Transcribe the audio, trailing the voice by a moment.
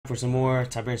for some more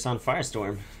Tiberian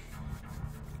Firestorm.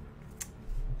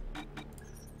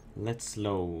 Let's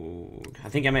load. I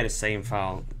think I made a save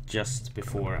file just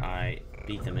before I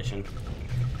beat the mission,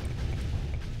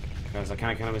 because I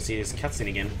kind of want to see this cutscene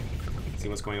again, see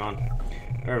what's going on.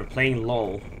 We're playing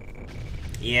LOL.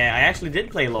 Yeah, I actually did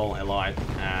play LOL a lot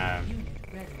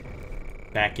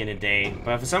back in the day,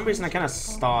 but for some reason I kind of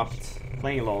stopped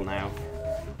playing LOL now.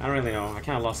 I don't really know. I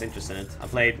kind of lost interest in it. I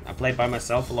played by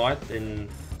myself a lot in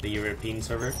the European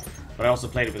server, but I also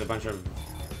played it with a bunch of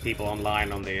people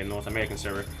online on the North American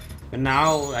server. But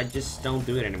now I just don't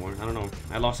do it anymore. I don't know.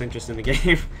 I lost interest in the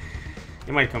game.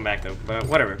 It might come back though, but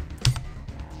whatever.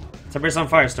 Tiberian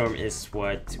Firestorm is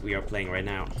what we are playing right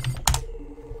now.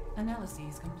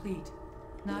 Analyses complete.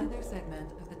 Neither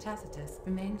segment of the Tacitus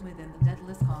remained within the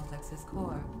Daedalus complex's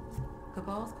core.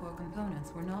 Cabal's core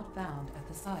components were not found at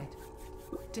the site.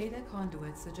 Data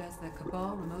conduits suggest that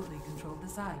Cabal remotely controlled the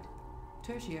site.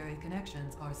 Tertiary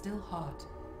connections are still hot.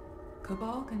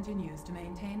 Cabal continues to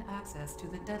maintain access to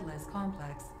the Daedalus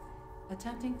complex,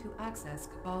 attempting to access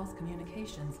Cabal's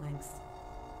communications links.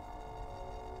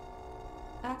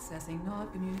 Accessing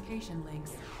node communication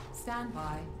links. Stand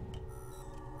by.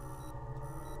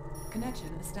 Connection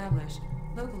established.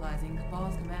 Localizing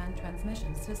Cabal's command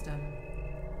transmission system.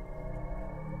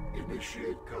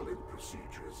 Initiate culling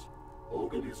procedures.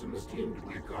 Organisms deemed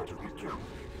weak are to be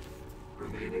terminated.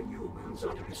 Remaining humans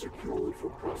are to be secured for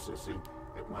processing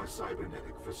at my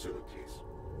cybernetic facilities.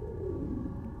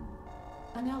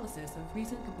 Analysis of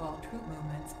recent Cabal troop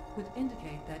movements would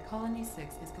indicate that Colony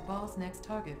 6 is Cabal's next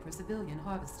target for civilian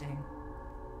harvesting.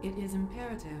 It is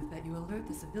imperative that you alert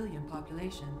the civilian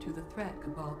population to the threat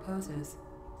Cabal poses.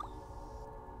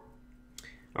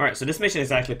 Alright, so this mission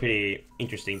is actually pretty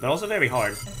interesting, but also very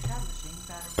hard.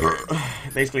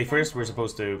 Basically, first we're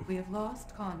supposed to... We have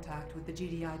lost contact with the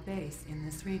GDI base in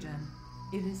this region.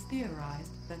 It is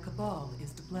theorized that Cabal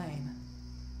is to blame.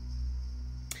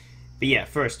 But yeah,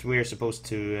 first we're supposed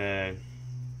to,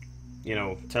 you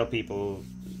know, tell people,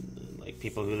 like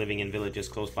people who are living in villages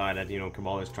close by, that, you know,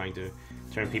 Cabal is trying to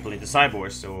turn people into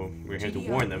cyborgs, so we're here to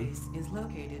warn them. Base is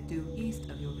located due east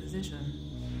of your position.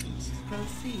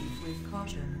 Proceed with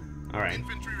caution. Alright.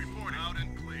 Infantry report out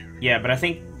and clear. Yeah, but I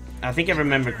think I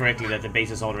remember correctly that the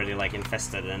base is already like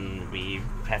infested and we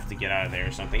have to get out of there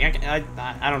or something.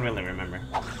 I don't really remember.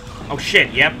 Oh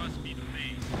shit, yep.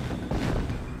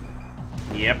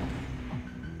 Yep.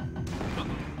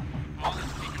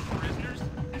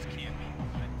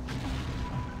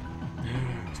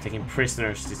 He's taking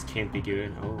prisoners, this can't be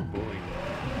good. Oh boy.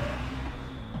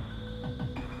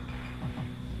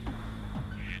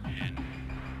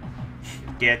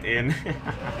 Get in.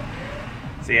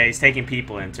 So yeah, he's taking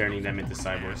people and turning them into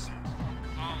cyborgs.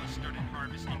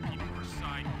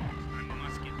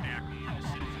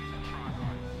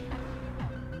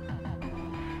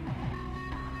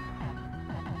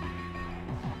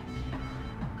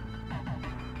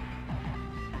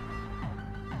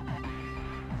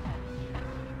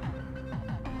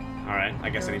 Alright, I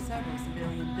guess I need... There are several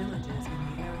civilian villages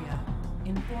in the area.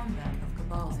 Inform them of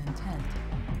Cabal's intent.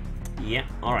 Yeah,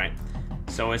 alright.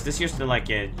 So is this just like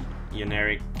a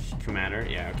generic commander?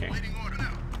 Yeah, okay.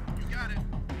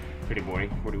 Pretty boring.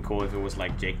 What would be cool if it was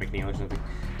like Jake McNeil or something.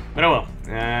 But oh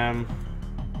well.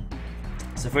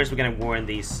 So first we're gonna warn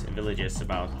these villages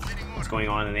about what's going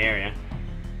on in the area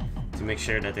to make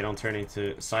sure that they don't turn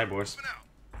into cyborgs.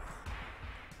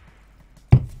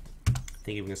 I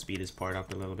think we can speed this part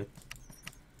up a little bit.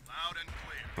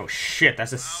 Oh shit,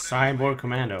 that's a cyborg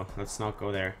commando. Let's not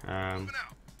go there.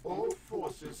 All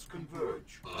forces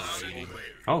converge.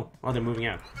 Oh, they're moving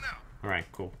out. Alright,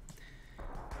 cool.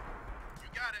 You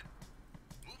got it.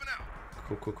 Moving out.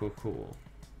 Cool.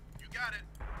 You got it.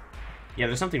 Yeah,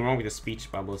 there's something wrong with the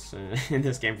speech bubbles in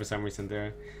this game for some reason.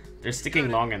 They're sticking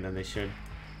longer than they should.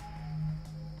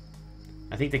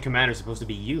 I think the commander is supposed to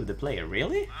be you, the player.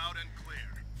 Really? Loud and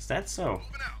clear. Is that so?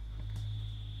 Moving out.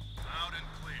 Loud and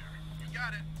clear. You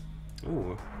got it.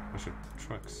 Ooh, bunch of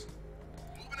trucks.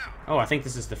 Moving out. Oh, I think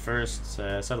this is the first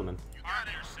settlement. You got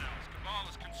yourselves. Cabal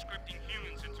is conscripting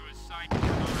humans into his site.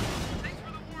 Thanks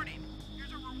for the warning.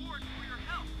 Here's a reward for your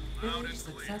help. Loud Village and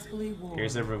clear. successfully warned.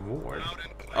 Here's a reward. Loud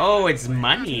and clear. Oh, it's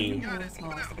money. More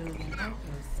small civilian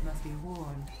outposts must be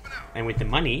warned. And with the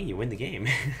money, you win the game.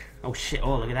 Oh shit,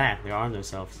 oh look at that. They armed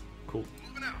themselves. Cool.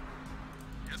 Moving out.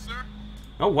 Yes, sir.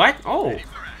 Oh, what? Oh. Ready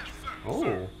for action. Yes, sir. Oh.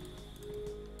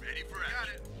 Ready for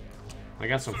action. I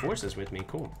got some forces with me.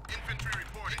 Cool. Infantry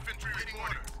report. Infantry waiting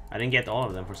order. I didn't get all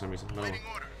of them for some reason. No. Waiting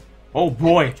order. Oh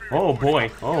boy. Oh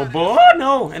boy. Oh boy. Oh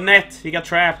no. Annette. He got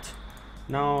trapped.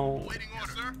 No. Waiting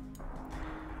order, sir.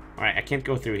 Alright, I can't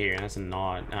go through here. That's a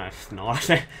nod. Nod.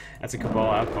 That's a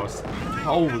Cabal outpost.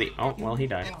 Holy... Oh, well, he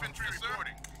died. Infantry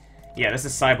reporting. Yeah, this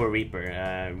is Cyber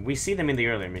Reaper. We see them in the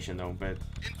earlier mission, though, but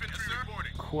Infantry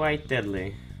reporting. quite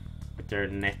deadly. With their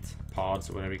net pods,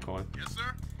 or whatever you call it. Yes,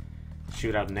 sir.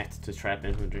 Shoot out net to trap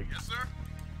infantry. Yes, sir.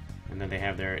 And then they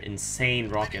have their insane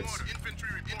rockets. Infantry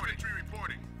reporting. Infantry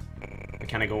reporting. They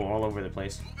kind of go all over the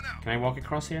place. Moving out. Can I walk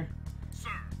across here? Sir.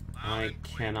 I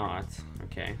cannot.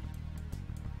 Okay.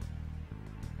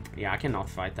 Yeah, I cannot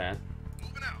fight that.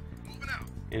 Moving out. Moving out.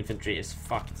 Infantry is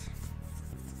fucked.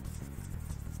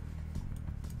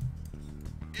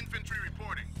 Infantry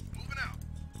reporting. Moving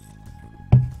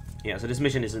out. Yeah, so this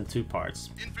mission is in two parts.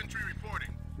 Infantry reporting.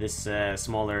 This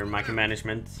smaller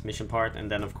micromanagement mission part, and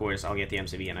then of course I'll get the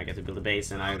MCV and I get to build a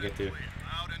base and I'll get to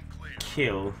Loud and clear.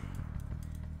 kill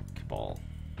Cabal.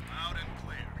 Loud and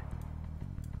clear.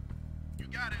 You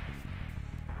got it.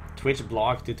 Twitch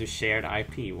blocked due to shared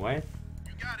IP. What?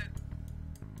 You got it.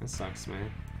 That sucks,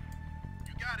 man.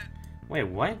 You got it. Wait,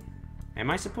 what?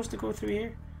 Am I supposed to go through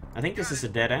here? I think this is a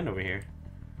dead end over here.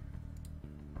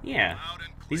 Yeah. Loud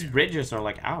and clear. These bridges are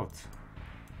like out.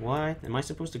 What? Am I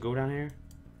supposed to go down here?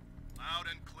 Loud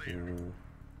and clear. Ooh.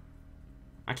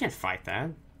 I can't fight that.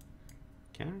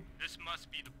 Can I? This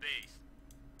must be the base.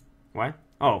 What?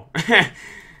 Oh.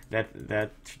 that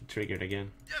triggered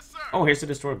again. Yes, sir. Oh, here's the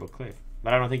destroyable cliff.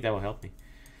 But I don't think that will help me.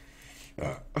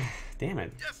 Damn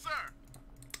it. Yes, sir.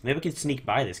 Maybe we can sneak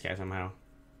by this guy somehow.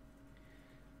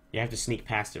 You have to sneak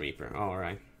past the Reaper. Oh,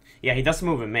 alright. Yeah, he does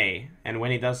move in May. And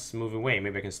when he does move away,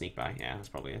 maybe I can sneak by. Yeah, that's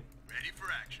probably it. Ready for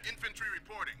action. Infantry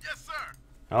reporting. Yes, sir.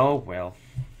 Oh, well.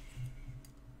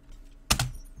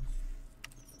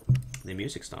 The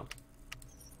music stopped.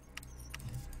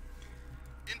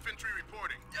 Infantry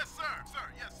reporting. Yes, sir. Sir,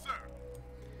 yes, sir.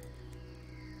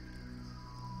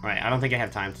 Alright, I don't think I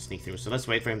have time to sneak through, so let's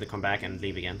wait for him to come back and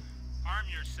leave again. Arm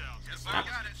yourselves. Yes, sir. Ah.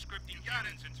 Got it. Scripting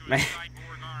humans into a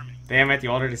cyborg army. Damn it, you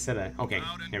already said that. Okay,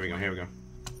 here we go, here we go.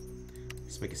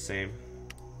 Let's make a save.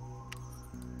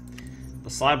 The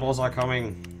slide balls are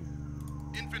coming.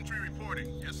 Infantry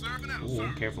reporting. Yes, sir. Now, Ooh,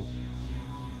 sir. careful.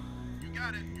 You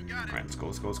got it. You got it. Alright, let's go,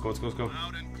 let's go, let's go, let's go, let's go.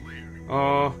 Loud and clear. Oh,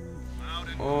 Loud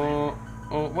and oh,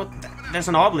 oh, what? There's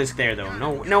an obelisk there, though.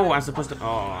 No, no, I'm supposed to. Oh.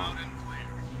 loud and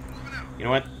clear. Moving out. You know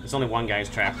what? There's only one guy who's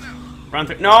trapped. Run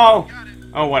through. No!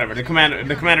 Oh, whatever. The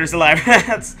commander is alive.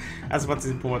 that's what's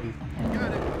important.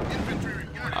 Got it. Infantry.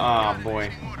 Got it. Oh, Got it. boy.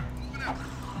 Waiting order. Moving out.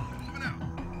 Moving out.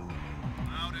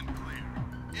 Loud and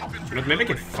clear. Infantry. Look, maybe I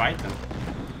can fight them.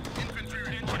 Infantry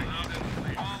reporting. Loud and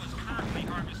clear. Paul is currently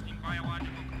harvesting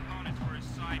biological components for his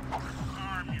side.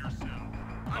 Arm yourself.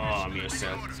 Arm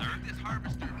yourself. Sir, this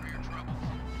harvester for your trouble.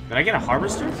 Did I get a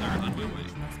harvester?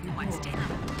 Must be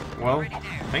pulled. Well,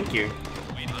 thank you.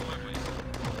 Waiting on my way.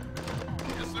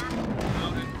 Yes, sir.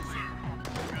 Loud and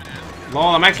clear. Good as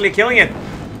Lol, I'm actually killing it.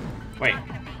 Wait,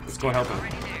 let's go help him.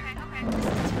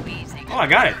 Oh, I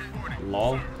got it.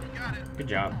 Lol. Good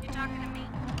job.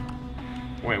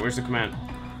 Wait, where's the command?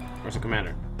 Where's the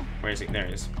commander? Where is he? There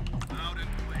he is. loud and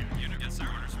clear. Unit, yes, sir.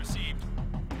 Orders received.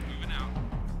 Moving out.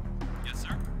 Yes,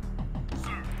 sir.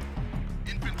 Sir.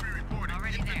 Infantry reporting.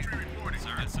 Infantry reporting.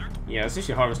 Sir. Yes, sir. Yeah, it's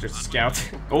usually harvester to scout.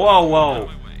 Whoa, whoa. On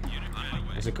my way. Unit on my way.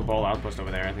 There's a Cabal outpost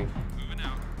over there, I think. Moving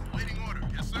out. Waiting order.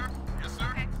 Yes, sir. Yes,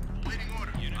 sir. Waiting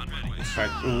order. Unit on my way. Let's try.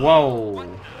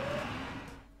 Whoa.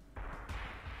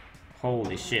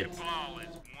 Holy shit. Paul is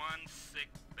one sick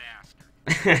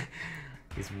bastard.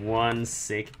 He's one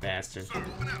sick bastard. Sir.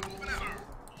 Moving out. Moving out. Sir.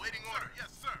 Waiting order. Yes,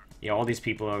 sir. Yeah, all these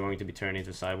people are going to be turned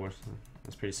into cyborgs.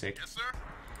 That's pretty sick. Yes, sir.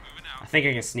 Moving I out. think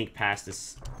I can sneak past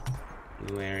this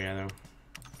little area,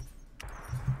 though.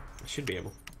 I should be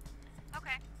able.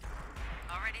 Okay.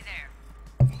 Already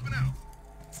there. Moving out.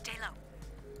 Stay low.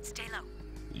 Stay low.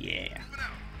 Yeah. Moving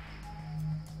out.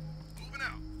 Moving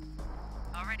out.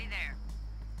 Already there.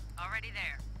 Already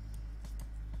there.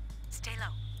 Stay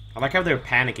low. I like how they're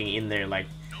panicking in there, like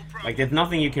No problem. Like there's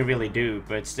nothing you can really do,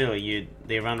 but still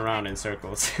they run around in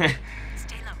circles. Stay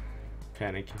low.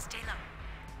 Panic. Stay low.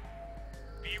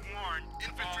 Be warned.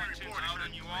 Infantry reporting. Out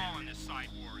on you all in this side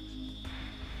wars.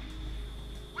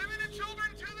 Women and children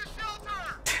to the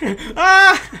shelter.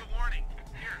 Ah! The warning.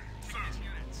 Here, take these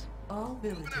units. All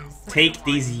villagers. Take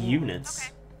these units.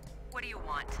 Okay. What do you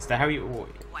want? Is that how you?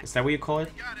 Is that what you call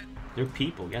it? Got it. They're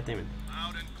people. God damn it.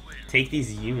 Loud and clear. Take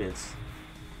these units.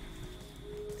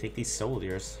 Take these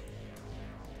soldiers.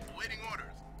 Waiting orders.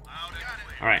 Loud and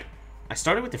clear. All right. I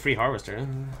started with the free harvester.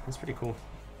 That's pretty cool.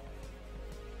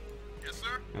 Yes,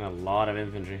 sir. And a lot of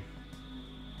infantry.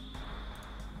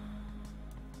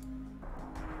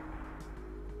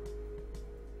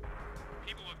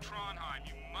 People of Trondheim,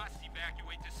 you must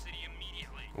evacuate the city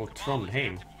immediately. Oh,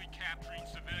 Trondheim. actively capturing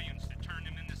civilians to turn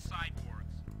them into cyborgs.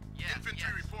 Yes, Infantry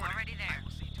yes. reporting. Already there. I will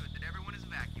see to it that everyone is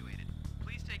evacuated.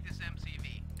 Please take this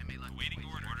MCV and may let Awaiting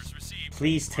orders received.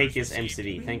 Please take this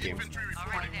MCV. Thank you. Infantry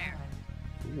Already reporting.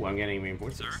 there. Ooh, I'm getting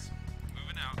reinforcements. Sir,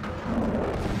 moving out.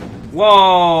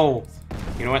 Whoa!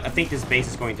 You know what? I think this base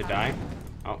is going to die.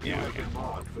 Oh, yeah, okay.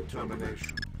 Mod for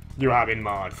termination. You have been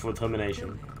marked for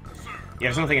termination. Yeah,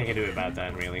 there's nothing I can do about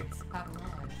that, really. Have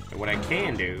arrived. But what I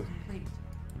can do... Complete.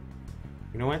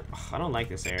 You know what? Ugh, I don't like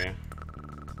this area.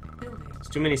 Building. There's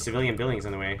too many civilian buildings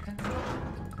in the way.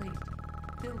 Construction complete.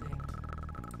 Building.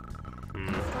 Hmm.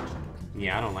 Construction complete.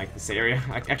 Yeah, I don't like this area.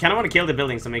 I kind of want to kill the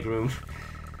buildings to make room.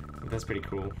 But that's pretty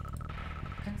cool.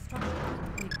 Construction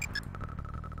complete.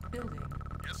 Building.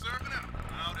 Yes, sir. Moving out.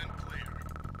 Loud and clear.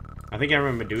 I think I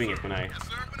remember doing it when I Yes,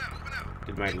 sir. Moving out.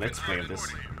 did my Let's Play of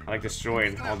this. I like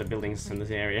destroyed all the buildings in this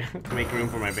area to make room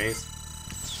for my base.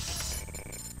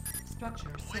 Structure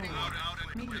sold.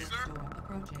 Meteor storm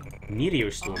approaching.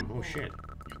 Meteor storm. Oh shit.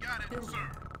 You got it, Building. sir.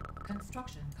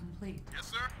 Construction complete. Yes,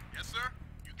 sir. Yes, sir.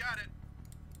 You got it.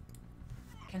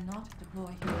 Cannot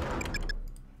deploy here.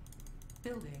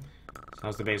 Building.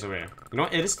 How's the base over here? You know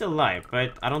what? It is still alive,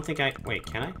 but I don't think I... Wait,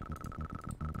 can I?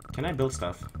 Can I build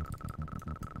stuff?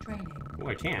 Training. Oh,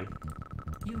 I can.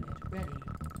 Unit ready.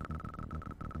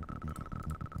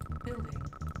 Building.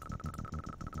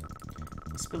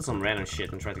 Let's build some random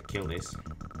shit and try to kill this.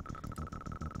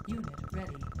 Unit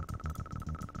ready.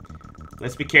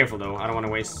 Let's be careful though. I don't want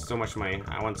to waste so much money.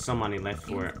 I want some money left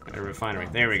for a refinery.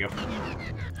 There we go.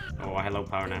 Oh, I have low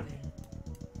power now. Building.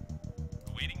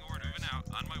 Awaiting order. Moving out.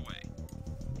 On my way.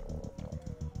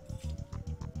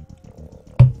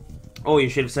 Oh, you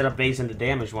should have set up base in the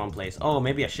damaged one place. Oh,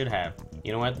 maybe I should have.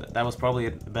 You know what? That was probably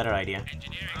a better idea.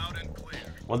 Engineering. Loud and clear.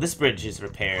 Well, this bridge is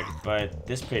repaired, but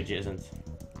this bridge isn't.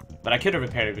 But I could have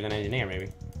repaired it with an engineer,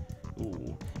 maybe.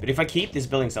 Ooh. But if I keep these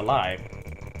buildings alive...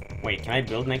 Wait, can I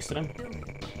build next to them? Building.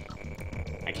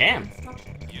 I can.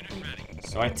 Construction Unit complete. ready.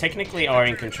 So I technically are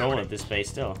in control of this base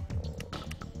still.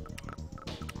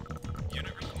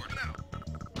 Unit reporting out.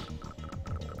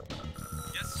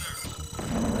 Yes, sir.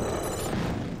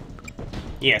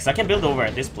 Yes, I can build over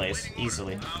at this place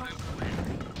easily. Loud and clear.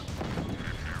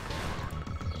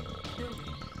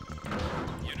 Building.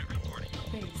 Unit reporting.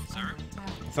 Base Sir? under attack.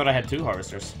 I thought I had 2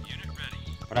 harvesters. Unit ready.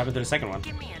 What happened to the second one?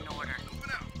 Give me an order. Moving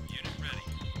out. Unit ready.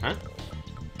 Huh?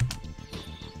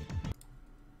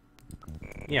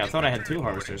 Yeah, I thought I had 2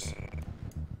 harvesters.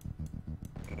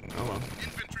 Oh well.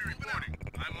 Infantry reporting.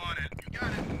 I'm on it. You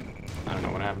got it. I don't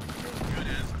know what happened. Good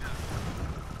as done.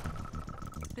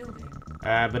 Building.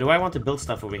 But do I want to build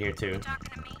stuff over here too? Talking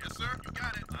to me? Yes, sir. You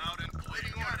got it. Loud and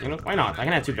waiting order. You know, why not? I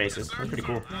can have 2 bases. That's pretty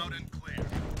cool. Loud and clear.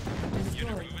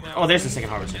 Destroy. Oh, there's the second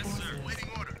harvester. Yes, sir. Waiting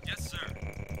order. Yes, sir.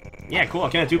 Yeah, cool. I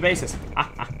can have 2 bases.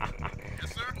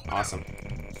 Yes, sir. Awesome.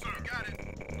 Sir, got it.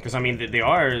 Because I mean, they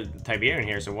are Tiberian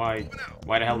here, so why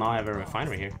the hell not have a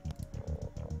refinery here?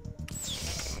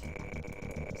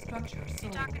 Structure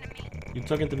sold. Talking to me? You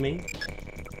talking to me?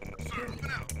 Sir,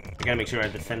 moving out. I gotta make sure I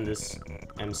defend this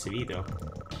MCV though.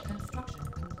 Construction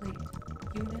complete.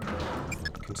 Unit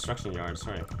lost. Construction yard.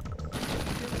 Sorry.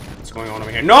 What's going on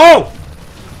over here? No!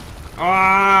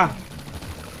 Ah!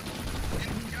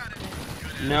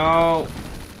 No!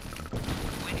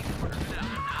 Waiting order.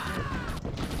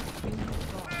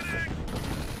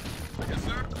 Yes,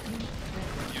 sir.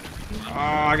 Oh,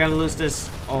 I gotta lose this.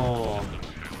 Oh,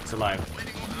 it's alive.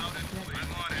 Waiting order. Loud and clear.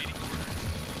 I'm on it.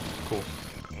 Cool.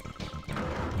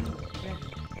 Ready.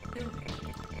 Building.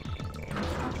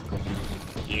 Construction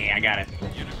complete. Yeah, I got it.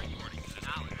 Unit reporting.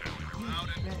 Loud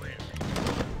and clear.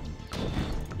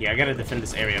 Yeah, I gotta defend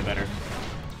this area better.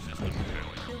 Building.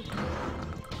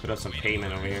 Put up some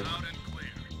payment over here. Loud and clear.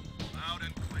 Loud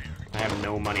and clear. I have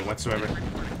no money whatsoever. Moving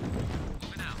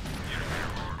out. Unit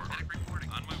reporting. Medic reporting.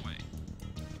 On my way.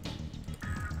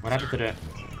 What happened to the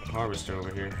harvester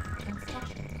over here?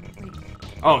 Construction complete.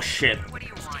 Oh shit! What do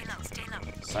you want? Stay low, stay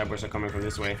low. Cyborgs are coming from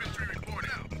this way. Infantry report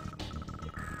out.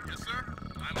 Yes, sir.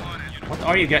 I'm on it. Unit What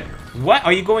are you get? What?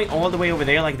 Are you going all the way over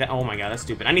there like that? Oh my god, that's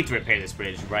stupid. I need to repair this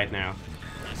bridge right now.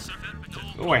 Yes, sir.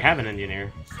 Oh, I have an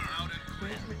engineer. Loud and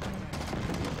clear. Bridge repaired.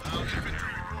 Loud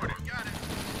infantry reporting. Got it.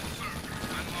 Sir,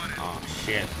 I'm on it. Oh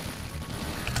shit.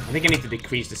 I think I need to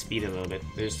decrease the speed a little bit.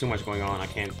 There's too much going on. I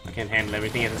can't handle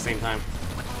everything at the same time.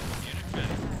 Unit ready.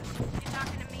 You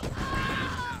talking to me?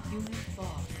 Unit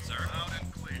lost. Sir, loud and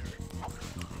clear. Unit lost.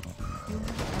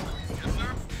 Yes, sir.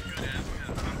 Good as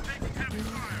good. I'm taking heavy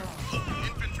fire.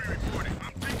 Infantry reporting.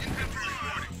 I'm taking infantry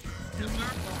reporting. Yes, sir.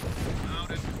 Loud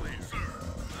and clear. Sir,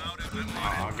 loud and I'm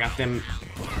on Oh, got them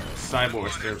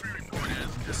cyborgs. They're it. Report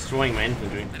is. destroying my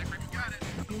infantry. Medic, you got it.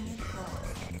 Unit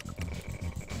lost.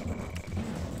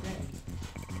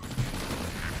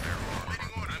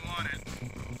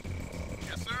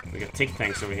 We got tick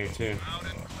tanks over here too. Out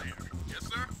and clear. Yes,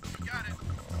 sir. Got it.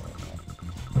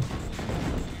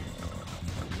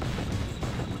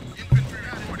 Infantry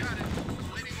reporting. Got it.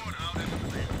 Waiting order. Out and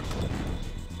clear.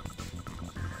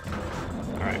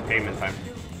 Alright, payment time.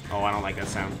 Oh, I don't like that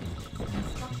sound.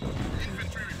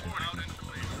 Infantry report. Out and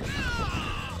clear.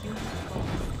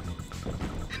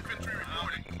 Infantry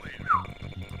reporting. Clear.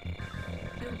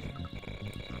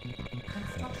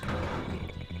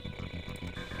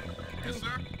 Yes,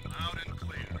 sir. Out and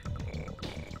clear.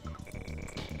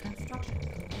 Construction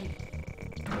complete.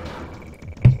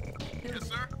 Yes,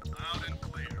 sir. Out and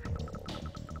clear.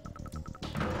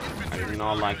 I do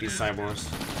not like these cyborgs.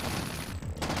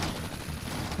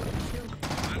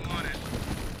 I'm on it.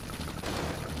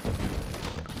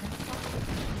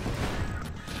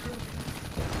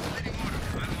 Waiting order.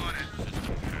 I'm on it.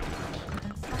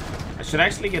 I should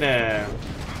actually get a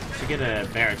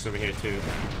barracks over here too.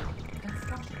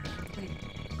 Construction complete.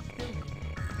 Building.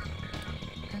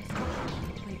 Construction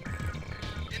complete.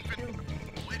 Infantry.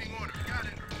 Waiting order. Got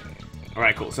it.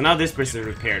 Alright, cool. So now this bridge is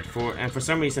repaired. For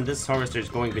some reason this harvester is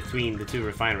going between the two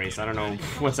refineries. I don't know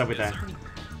what's up with that.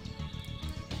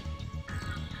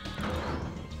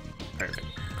 Perfect.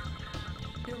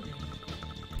 Building.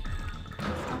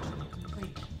 Construction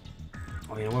complete.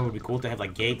 Oh, you know what would be cool to have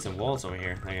like gates and walls over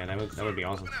here. Oh, yeah, that would be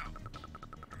awesome.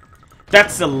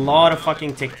 That's a lot of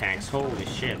fucking tick tanks. Holy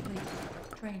shit. Complete.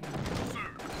 Training.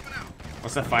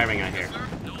 What's that firing at here?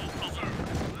 No, sir.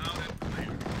 Out and clear.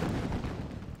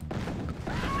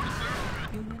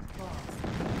 Unit lost.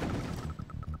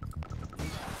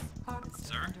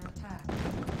 Harvester under attack.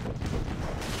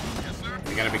 Yes, sir.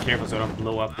 We gotta be careful so I don't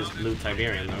blow up this blue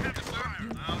Tiberian though. Yes, sir.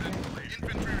 Out and clear.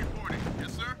 Infantry reporting.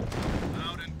 Yes, sir.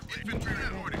 Out and infantry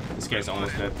reporting. This guy's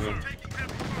almost dead too. Taking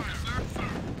heavy fire.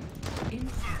 Yes,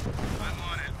 sir. Sir. I'm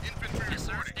on it. Infantry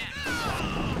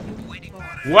reporting. Waiting order.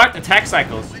 What? Attack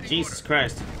cycles? Jesus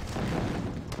Christ.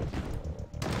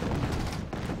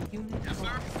 Unit Yes, sir.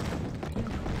 lost.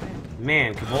 Unit ready.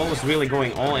 Man, Cabal was really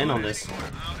going all in on this.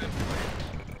 Out and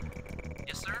clear.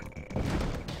 Yes, sir.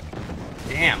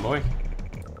 Damn, boy.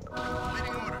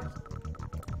 Waiting order.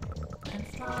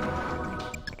 Construction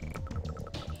complete.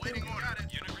 Waiting order. Got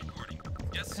it. Unit reporting.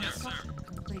 Yes, sir. Construction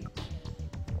complete.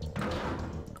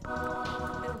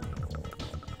 Building.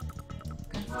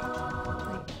 Construction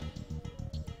complete.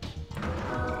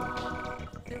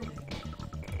 Building.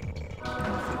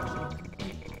 Construction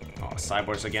complete. Oh,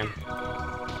 cyborgs again.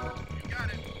 Got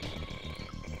it.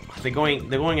 They're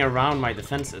going around my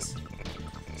defenses.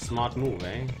 Smart move,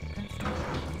 eh?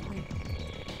 Construction complete.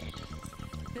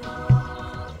 Building.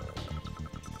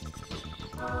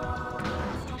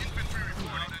 Infantry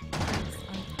reporting. Base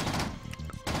under.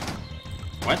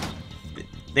 What?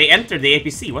 They entered the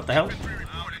APC, what the hell? Infantry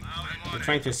reporting. I'm They're on it.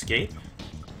 trying to escape?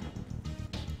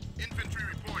 Infantry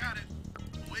report. Got it.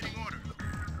 Waiting order.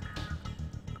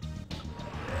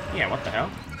 Yeah, what the hell?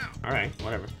 Moving out. Alright,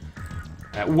 whatever.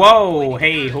 Whoa!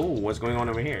 Hey, ho! What's going on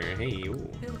over here? Hey, ooh.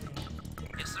 Building.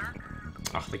 Yes, sir.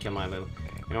 Oh, they killed my little.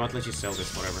 You know what? Let's just sell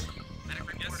this, whatever.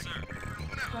 Medic report. Yes, sir.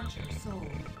 Structure sold.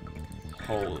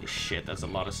 Holy shit, that's a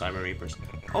lot of Cyber Reapers.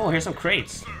 Oh, here's some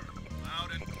crates.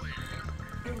 Loud and clear.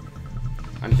 Building.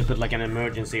 I need to put like an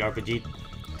emergency RPG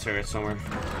turret somewhere.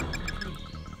 Complete.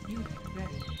 Unit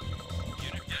ready.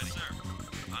 Unit, yes, sir.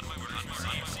 On my orders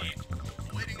received.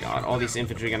 Waiting God, all these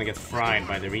infantry are gonna get fried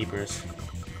by the Reapers.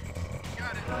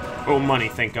 Got it. Oh, money,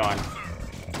 thank God.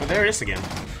 Oh, there it is again.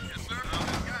 Yes, sir. Loud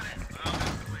and got it. Loud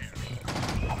and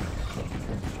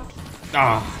clear.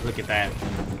 Ah, look at that.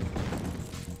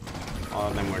 All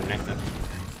of them were connected.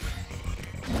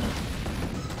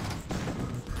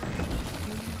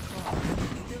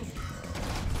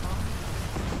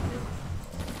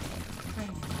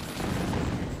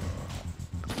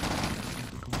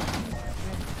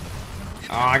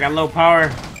 Oh, I got low power.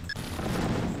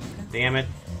 Damn it.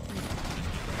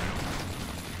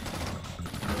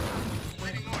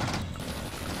 Waiting order.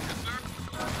 Yes, sir.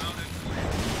 Loud and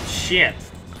clear. Shit.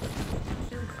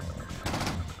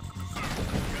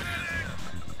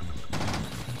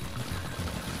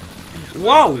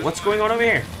 Whoa, what's going on over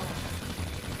here?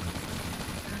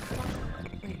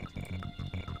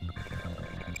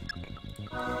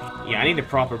 Yeah, I need a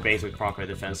proper base with proper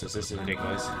defenses. This is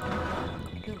ridiculous.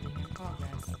 Building in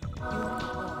progress.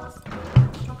 Unit lost.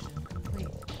 Construction complete.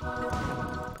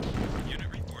 Building. Unit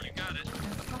reporting. Got it.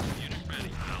 Construction Unit ready.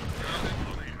 Loud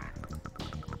and clear.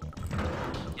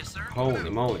 Yes, sir. Holy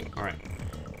moly. Alright.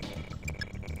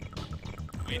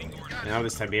 Waiting order. Now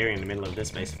this Tiberian in the middle of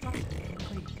this base. Construction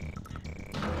complete.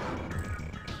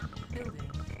 Building.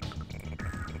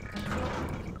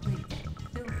 Construction complete.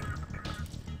 Building.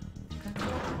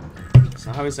 Construction complete.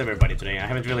 So how is everybody today? I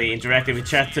haven't really interacted with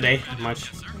chat today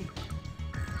much.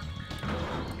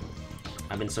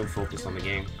 I've been so focused on the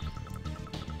game.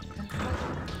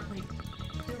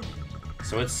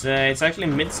 So it's actually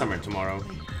midsummer tomorrow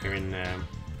here in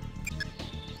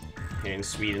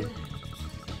Sweden.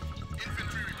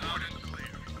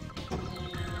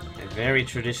 A very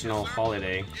traditional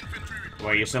holiday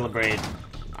where you celebrate,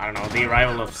 I don't know, the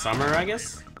arrival of summer, I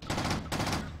guess.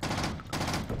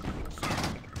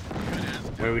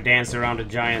 Where we dance around a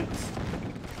giant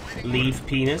leaf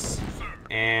penis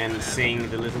and sing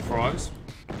the little frogs.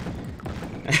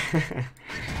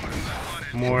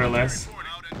 More or less.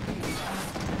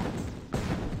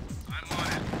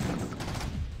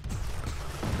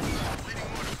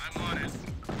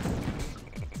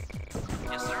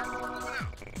 Yes, sir.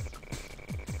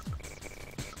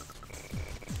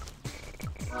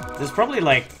 There's probably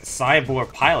like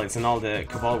cyborg pilots in all the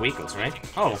Cabal vehicles, right?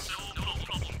 Oh,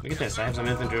 look at this, I have some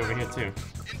infantry over here too.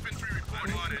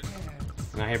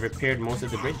 And I have repaired most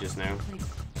of the bridges now.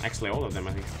 Actually all of them,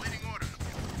 I think.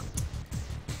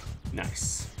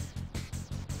 Nice.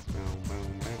 Boom,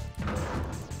 boom,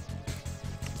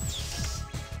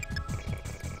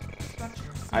 boom.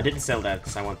 I didn't sell that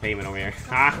because I want payment over here.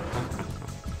 Ha!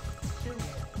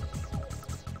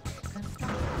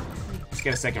 Let's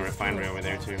get a second refinery over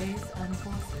there too.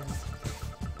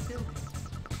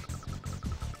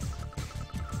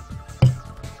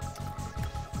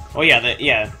 Oh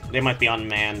yeah, they might be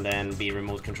unmanned and be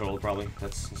remote controlled probably.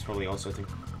 That's probably also a thing.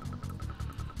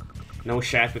 No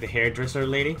chat with the hairdresser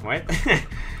lady? What?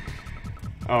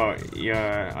 Oh,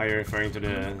 yeah, are you referring to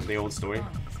the old story?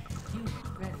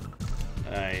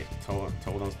 I told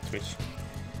on Twitch.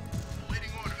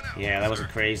 Yeah, that's a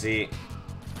crazy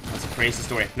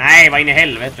story. Nej, vad in i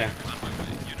helvete?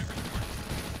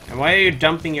 And why are you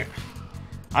dumping your...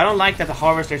 I don't like that the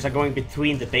harvesters are going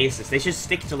between the bases. They should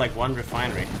stick to like one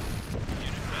refinery.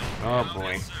 Oh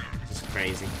boy, this is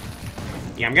crazy.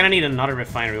 Yeah, I'm gonna need another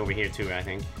refinery over here too, I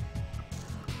think.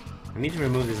 I need to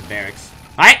remove this barracks.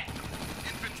 Hi!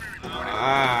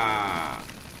 Ah.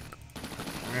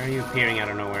 Where are you appearing out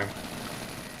of nowhere?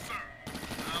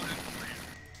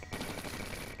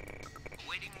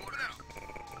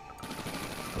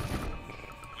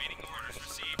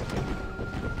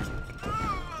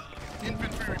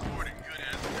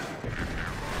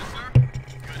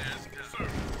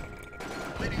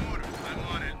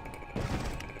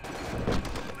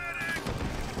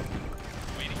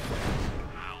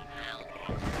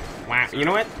 Wow, you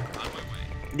know what?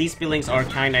 These buildings are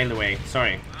kinda in the way.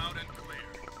 Sorry.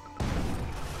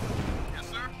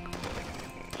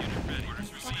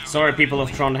 Sorry, people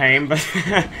of Trondheim, but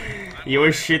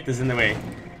your shit is in the way.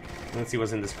 Let's see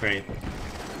what's in this crate.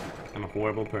 I'm a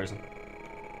horrible person.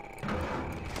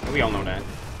 We all know that.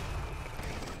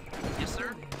 Yes,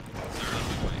 sir. Sir, on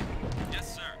my way.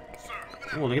 Yes, sir.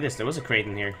 Sir. Oh, look at this. There was a crate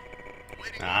in here.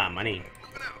 Ah, money.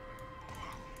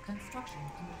 Construction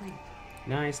complete.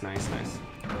 Nice, nice, nice.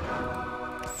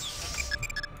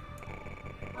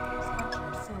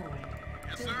 Structure sold.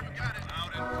 Yes, sir. We got it.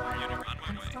 Out and clear. Unit on my way.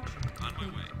 Construction On my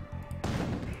complete. way.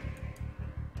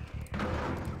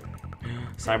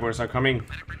 Cyborgs are coming.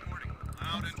 Medic reporting.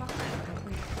 Out and Construction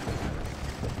complete.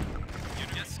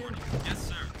 unit. Yes, sir. Yes,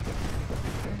 sir.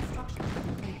 Construction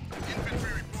complete.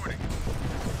 Infantry reporting.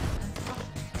 Construction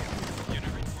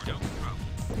Unit reporting. No problem.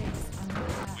 complete. Base under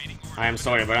attack. Waiting order. I am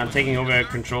sorry, but I'm taking over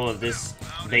control of this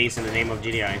base in the name of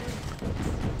GDI.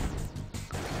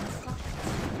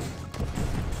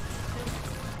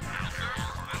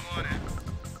 I'm on it.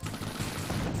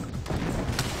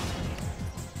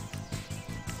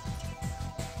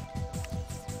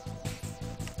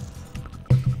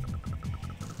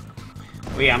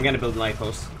 Oh yeah, I'm gonna build light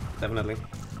posts, definitely.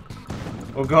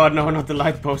 Oh god, no, not the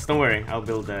light post. Don't worry, I'll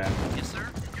build. Yes, sir.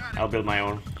 I'll build my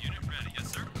own Unit ready.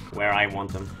 Yes, sir. where I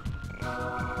want them.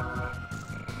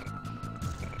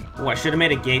 Oh, I should have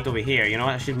made a gate over here. You know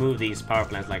what? I should move these power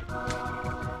plants like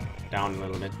down a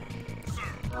little bit.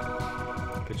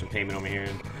 Put some pavement over here.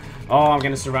 Oh, I'm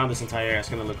gonna surround this entire area. It's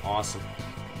gonna look awesome.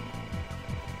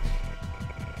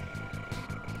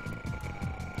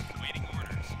 Waiting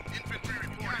orders. Infantry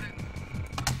reporting.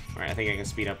 Alright, I think I can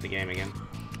speed up the game again.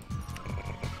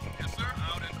 Yes, sir.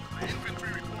 Out and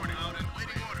infantry reporting. Out and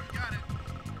waiting order. Got it.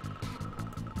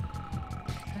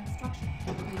 Construction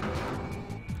complete.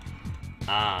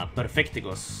 Ah,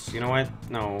 perfectigos. You know what?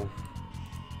 No.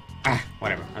 Ah,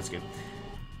 whatever. That's good.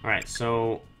 Alright,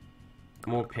 so...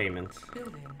 more payment.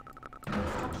 Building.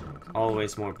 Construction complete.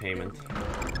 Always more payment.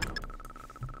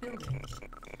 Building.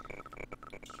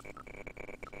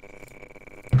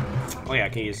 Oh yeah, I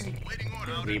can use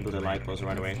rebuild the light post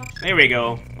right away. There we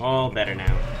go. All better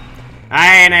now.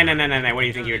 Aye, no. What do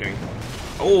you think you're doing?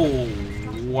 Oh,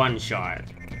 one shot.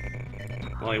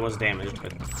 Well, he was damaged,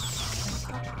 but...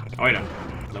 Oh, no.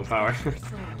 Low power.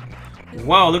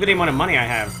 Whoa, look at the amount of money I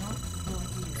have.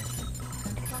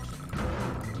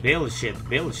 Build shit,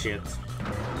 build shit.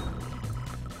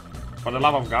 For the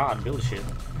love of God, build shit.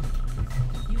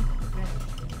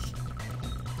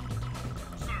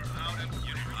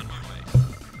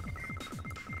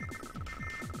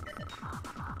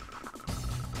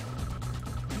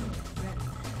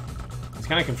 It's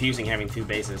kind of confusing having two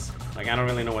bases. Like, I don't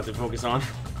really know what to focus on.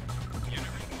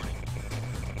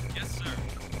 Yes, sir.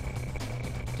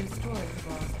 Destroy the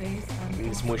boss base and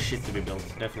There's more shit to be built,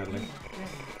 definitely.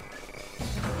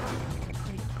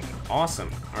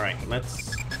 Awesome. Alright,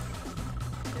 let's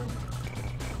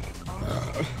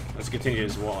continue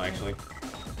this wall, actually.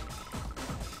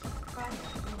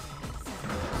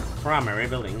 Primary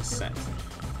building set.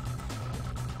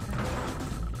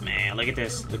 Man, look at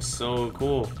this. Looks so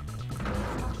cool.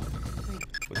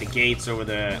 With the gates over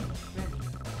the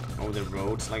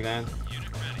roads like that. Unit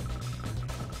ready.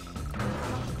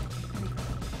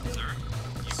 Sir.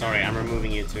 Sorry, I'm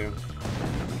removing you too.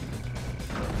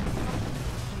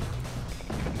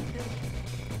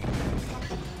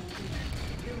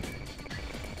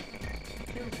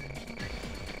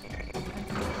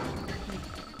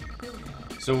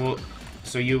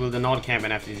 So you will the Nod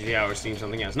campaign after the GDI or stream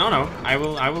something else? No, I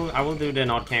will do the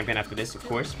Nod campaign after this, of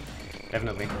course,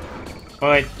 definitely.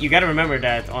 But you gotta remember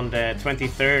that on the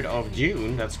 23rd of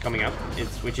June, that's coming up,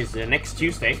 which is the next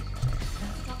Tuesday,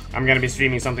 I'm gonna be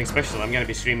streaming something special. I'm gonna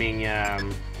be streaming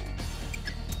I'm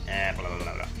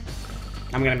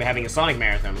gonna be having a Sonic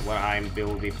marathon where I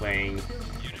will be playing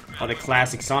all the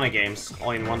classic Sonic games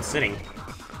all in one sitting.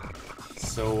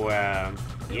 So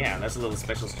yeah, that's a little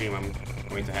special stream I'm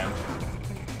going to have.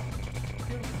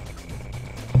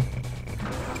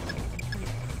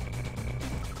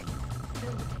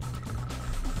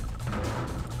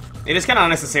 It is kind of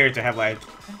unnecessary to have like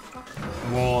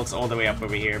walls all the way up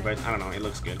over here, but I don't know, it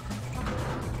looks good.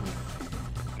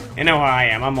 You know how I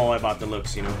am, I'm all about the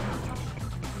looks, you know.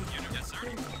 Yes, sir.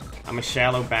 I'm a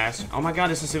shallow bastard. Oh my god,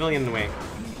 there's a civilian in the way.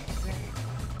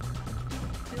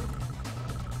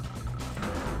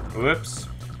 Whoops.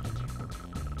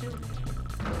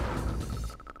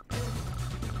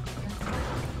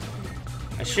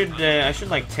 I should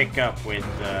like tick up with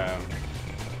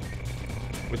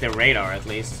the radar at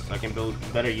least, so I can build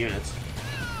better units.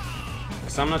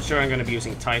 Because I'm not sure I'm gonna be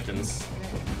using Titans.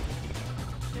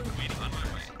 Waiting on my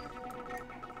way.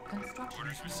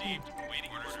 Orders received.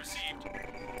 Waiting orders received.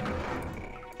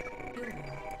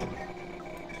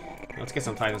 Let's get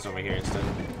some Titans over here instead.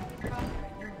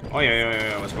 Oh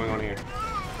yeah, what's going on here?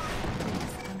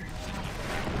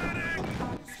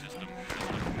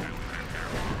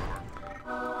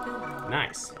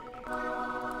 Nice.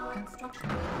 construction.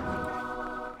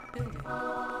 Building.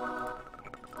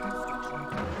 Construction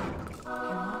complete.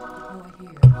 Cannot deploy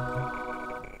here.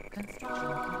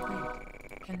 Construction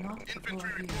complete. Cannot deploy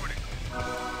here.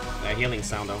 That healing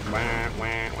sound though. Wah,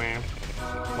 wah, wah.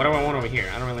 What do I want over here?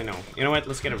 I don't really know. You know what?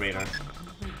 Let's get a radar.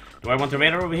 Do I want the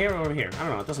radar over here or over here? I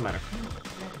don't know. It doesn't matter.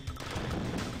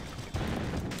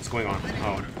 What's going on?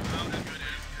 Oh.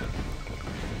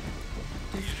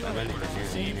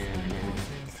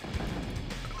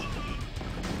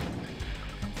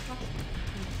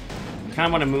 Kind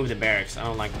of want to move the barracks. I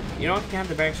don't like. You know what? We can have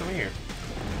the barracks over here.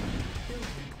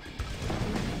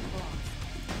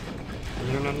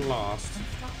 We're not lost.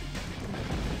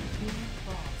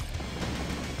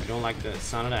 I don't like the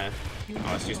sound of that.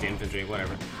 Oh, it's just the infantry.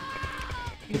 Whatever.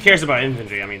 Who cares about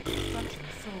infantry? I mean.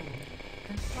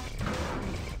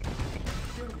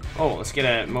 Oh, let's get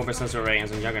a mobile sensor array and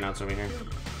some juggernauts over here.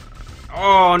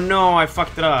 Oh no, I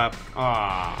fucked it up.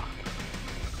 Ah.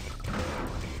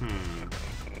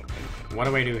 What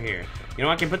do I do here? You know,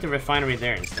 I can put the refinery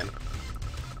there instead.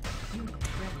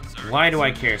 Why do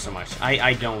I care so much?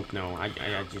 I don't know. I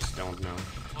just don't know.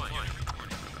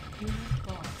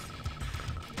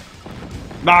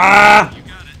 Ah!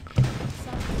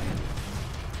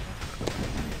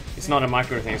 It's not a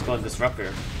micro thing. It's called a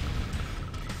disruptor.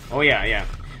 Oh yeah.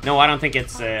 No, I don't think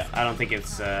it's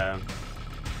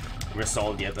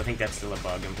resolved yet. I think that's still a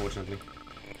bug, unfortunately.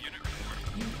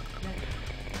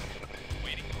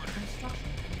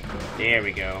 There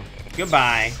we go.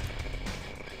 Goodbye.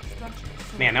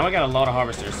 Man, now I got a lot of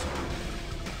harvesters.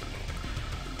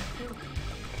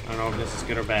 I don't know if this is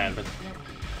good or bad, but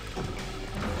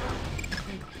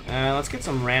let's get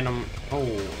some random. Oh,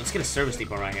 let's get a service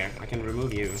depot right here. I can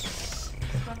remove you.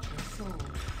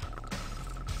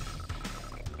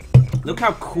 Look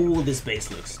how cool this base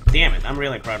looks. Damn it, I'm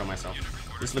really proud of myself.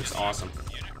 This looks awesome.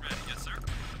 Unit ready. Yes, sir.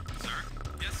 Sir.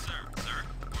 Yes, sir. Sir.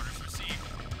 Orders received.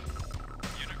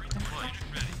 Unit redeployed.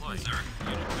 Unit ready. Sir.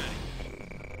 Unit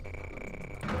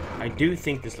ready. I do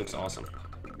think this looks awesome.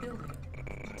 Building.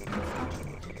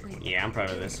 Construction complete. Yeah, I'm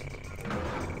proud of this.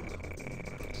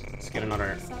 Let's get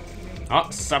another... Subterranean. Oh,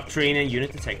 subterranean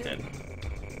unit detected.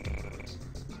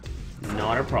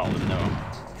 Not a problem, though.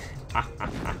 Ha ha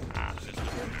ha ha.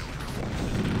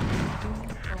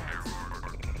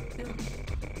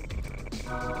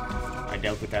 I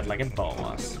dealt with that like a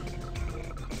boss.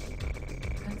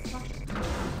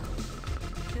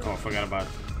 Oh, I forgot about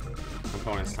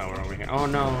components tower over here. Oh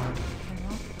no.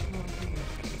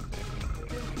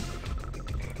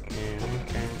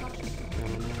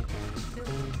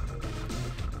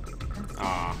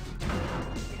 Ah.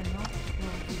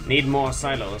 Need more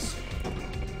silos.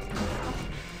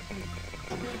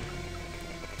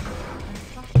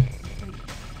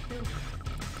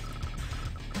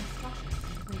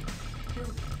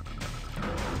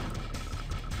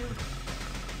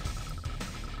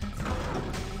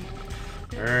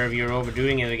 Irv, you're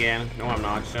overdoing it again. No, I'm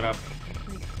not. Shut up.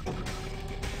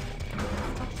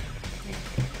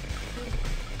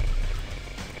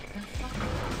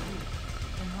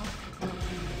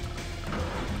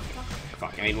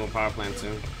 Fuck, I need more power plants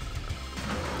soon.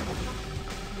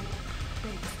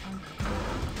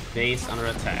 Base under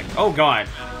attack. Oh god!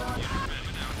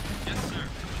 Yes, sir.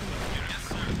 Yes,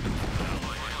 sir.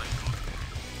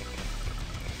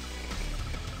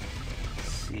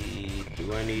 See,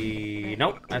 do I need...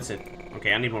 Nope, that's it.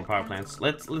 Okay, I need more power plants.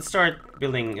 Let's start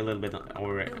building a little bit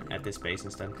over at this base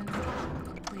instead. Construction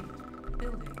complete.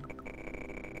 Building.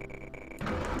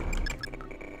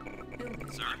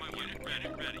 Building. Sir, my unit ready.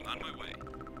 Ready. On my way.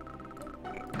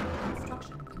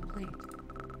 Construction complete.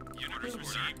 Unit is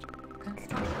received.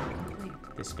 Construction complete.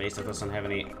 This base that doesn't have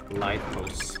any light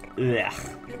posts. Ugh.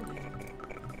 Building.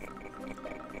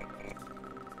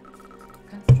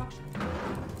 Construction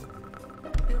complete.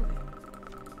 Building.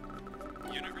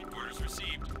 Unit orders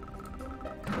received.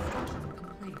 Construction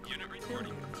complete. Unit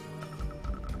reporting.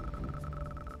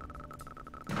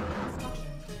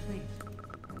 Construction complete.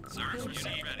 Sir,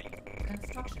 unit ready.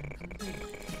 Construction complete.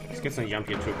 Let's get some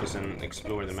jumpy troopers and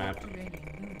explore the map. Subterranean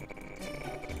unit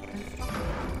detected. Construction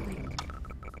complete.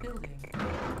 Building. Building.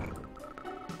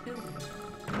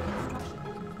 Construction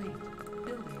complete.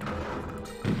 Building.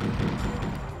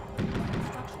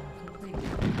 Construction complete.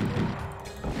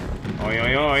 Oi,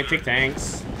 oi, oi, tick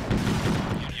tanks.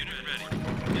 Unit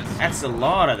ready. Yes, sir. That's a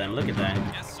lot of them, look at that.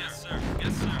 Yes, yes, sir.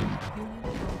 Yes, sir. Unit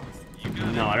lost. You got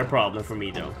it. Not a problem for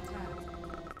me, though. Attack.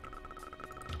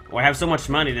 Oh, I have so much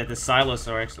money that the silos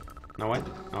are actually... No, what?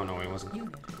 Oh, no, it wasn't.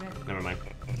 Unit ready. Never mind.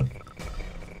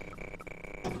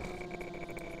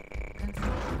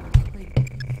 Construction complete.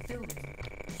 Building.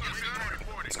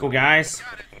 Let's go, guys.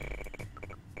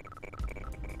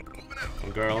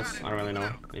 Or girls, I don't really know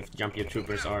if jumpy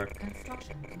troopers are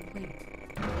Construction complete.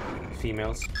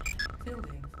 females.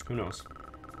 Building. Who knows?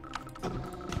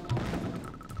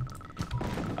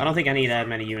 I don't think I need that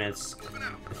many units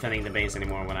defending the base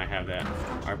anymore when I have the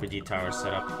RPG tower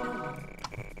set up.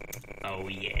 Oh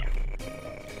yeah.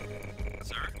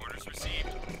 Sir, orders received.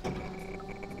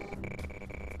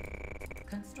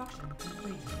 Construction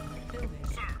complete. Building.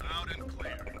 Sir, out and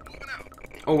clear. Moving out.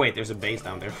 Oh wait, there's a base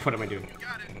down there. What am I doing?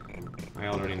 Got it. I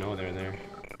already know they're there.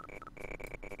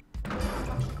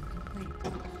 Construction complete.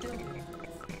 Building.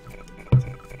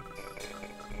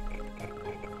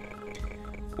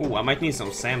 Oh, I might need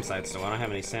some SAM sites though. I don't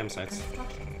have any SAM sites.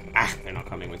 Construction complete. Ah, they're not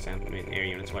coming with SAM. I mean, air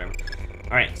units, whatever.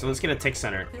 Alright, so let's get a tech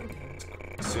center Building.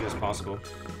 as soon as possible.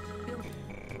 Building.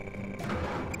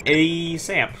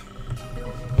 ASAP.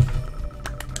 Building.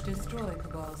 Destroy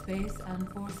Cabal's base and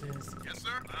forces. Yes, sir.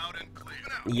 Out and clear.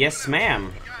 Moving out. Yes,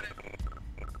 ma'am. You got it.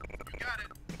 You got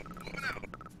it. Moving out.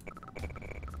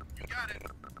 You got it.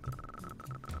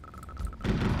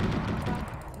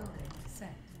 Building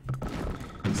set.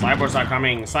 Cyborgs are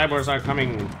coming. Cyborgs are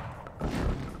coming.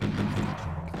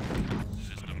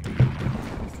 System.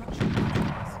 Construction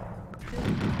progress.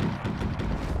 Building.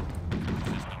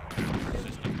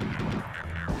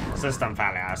 System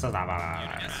failure. System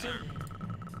failure. Yes, sir.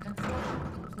 Construction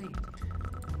complete.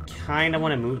 Kinda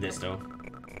want to move this though.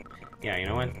 Yeah, you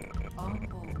know what? On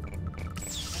hold.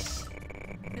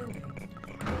 Building.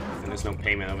 And there's no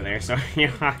payment over there, so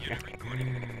yeah.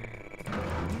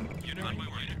 Unit on my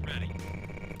way. Unit ready.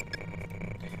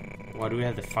 Why do we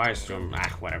have the Firestorm?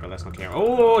 Ah, whatever, let's not care.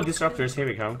 Oh, disruptors, here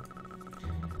we go.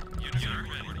 Unit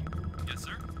ready. Yes,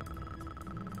 sir.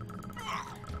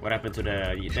 What happened to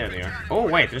the... There they are. Oh,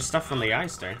 wait, there's stuff on the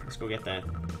ice there. Let's go get that.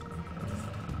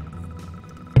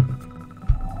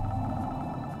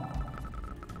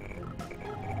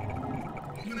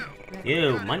 Unit ready.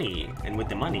 Ew, money. And with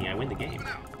the money, I win the game.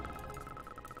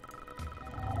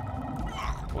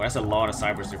 Well, that's a lot of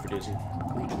cybers they're producing.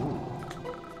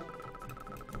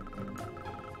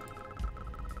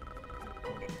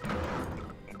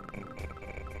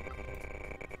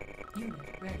 Unit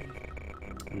ready.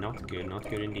 Not good, not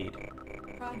good indeed.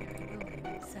 Primary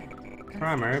building set.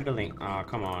 Primary building. Oh,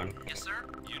 come on. Yes, sir.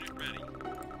 Unit ready.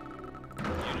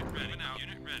 Unit ready. Now.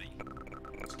 Unit ready.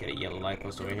 Let's get a yellow light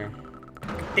post over here.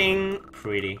 Ding!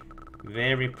 Pretty.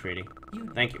 Very pretty.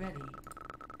 Unit Thank you. ready.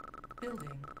 Building.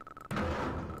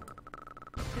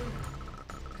 Building.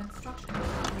 Construction.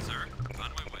 complete. Sir,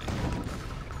 on my way.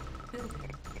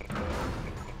 Building.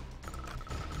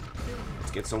 Building.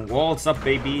 Let's get some walls up,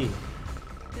 baby.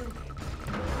 Building.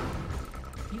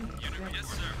 Unit Unit ready. yes,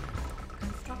 sir.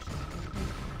 Construction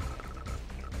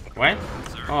complete. What?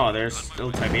 Sir. Oh, there's On my still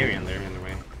way. Tiberian there in the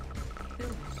way.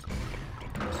 Building.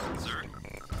 Sir.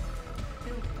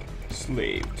 Building.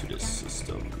 Slave to the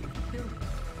system. Building.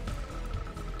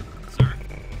 Sir.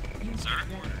 Unit Sir.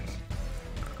 ready.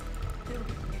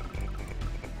 Building.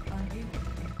 Unable to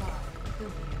comply.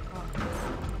 Building in progress.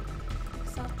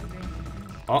 Subterranean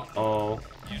unit. Uh-oh.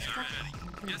 Unit Construction ready.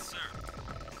 complete. Yes, sir.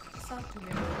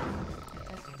 Subterranean unit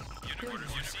detected. Unit Building.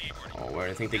 orders received. Oh, where do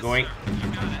you think they're Yes, going? sir.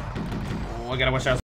 You got it. Oh, I gotta watch out.